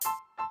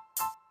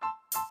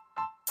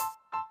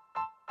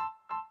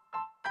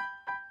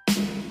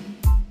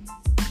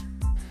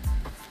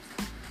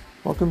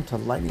Welcome to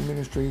Lightning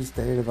Ministries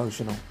Daily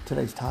Devotional.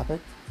 Today's topic,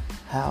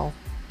 how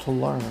to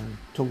learn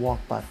to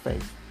walk by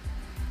faith.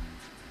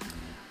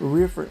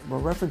 We're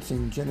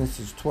referencing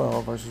Genesis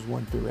 12, verses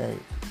 1 through 8.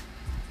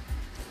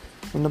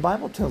 When the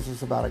Bible tells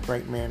us about a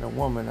great man or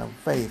woman of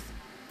faith,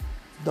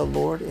 the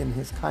Lord in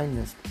His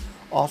kindness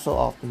also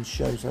often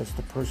shows us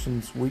the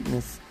person's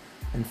weakness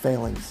and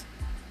failings.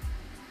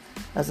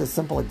 As a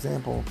simple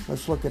example,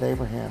 let's look at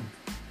Abraham.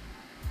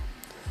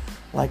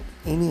 Like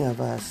any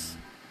of us,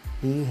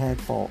 he had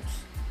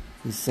faults.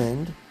 He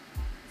sinned,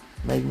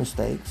 made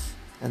mistakes,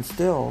 and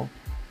still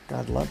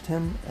God loved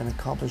him and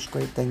accomplished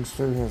great things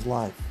through his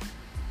life.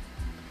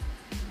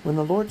 When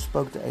the Lord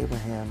spoke to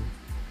Abraham,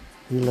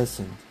 he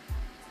listened.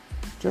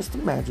 Just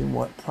imagine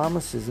what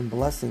promises and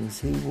blessings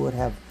he would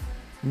have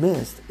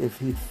missed if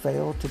he'd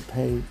failed to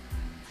pay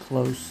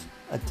close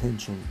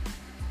attention.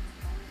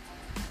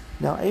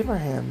 Now,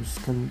 Abraham's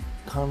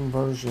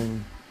conversation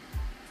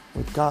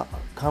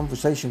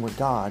with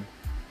God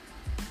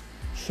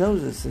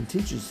shows us and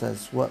teaches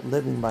us what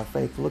living by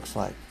faith looks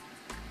like.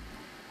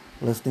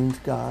 Listening to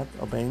God,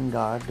 obeying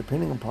God,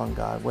 depending upon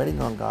God,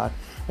 waiting on God,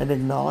 and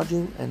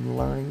acknowledging and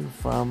learning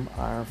from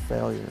our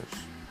failures.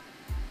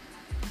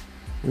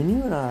 When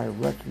you and I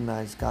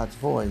recognize God's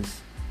voice,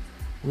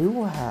 we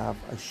will have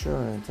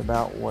assurance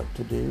about what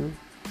to do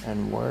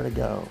and where to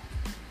go.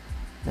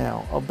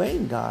 Now,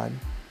 obeying God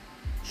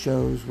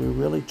shows we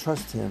really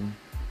trust Him,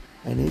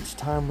 and each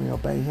time we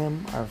obey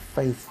Him, our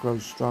faith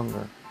grows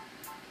stronger.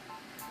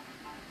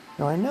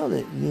 Now, I know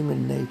that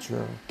human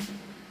nature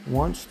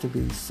wants to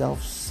be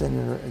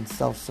self-centered and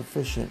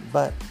self-sufficient,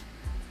 but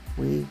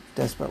we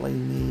desperately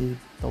need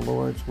the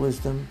Lord's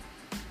wisdom,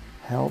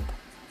 help,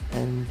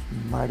 and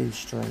mighty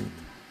strength.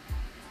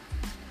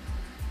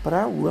 But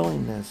our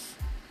willingness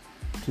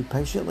to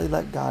patiently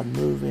let God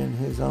move in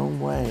His own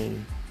way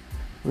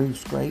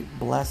reaps great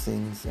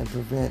blessings and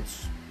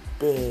prevents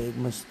big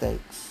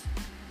mistakes.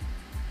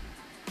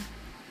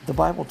 The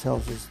Bible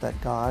tells us that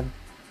God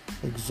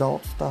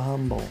exalts the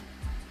humble.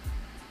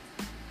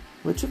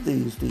 Which of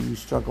these do you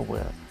struggle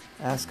with?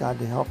 Ask God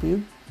to help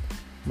you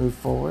move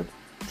forward,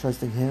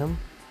 trusting Him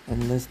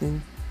and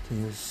listening to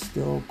His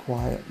still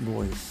quiet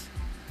voice.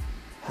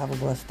 Have a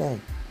blessed day.